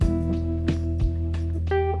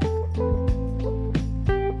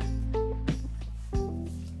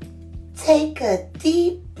Take a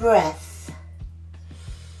deep breath.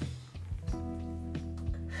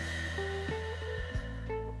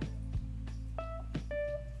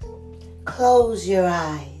 Close your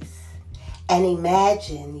eyes and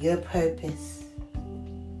imagine your purpose.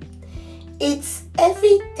 It's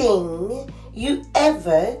everything you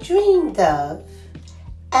ever dreamed of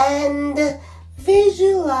and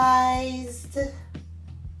visualized.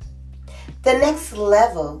 The next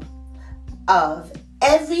level of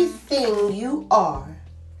everything you are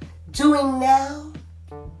doing now,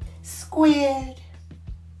 squared.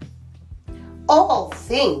 All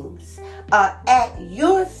things are at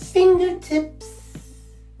your fingertips.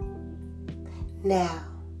 Now,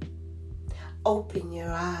 open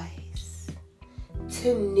your eyes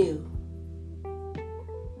to new.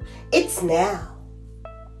 It's now.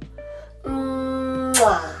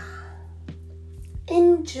 Mwah.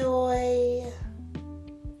 Enjoy.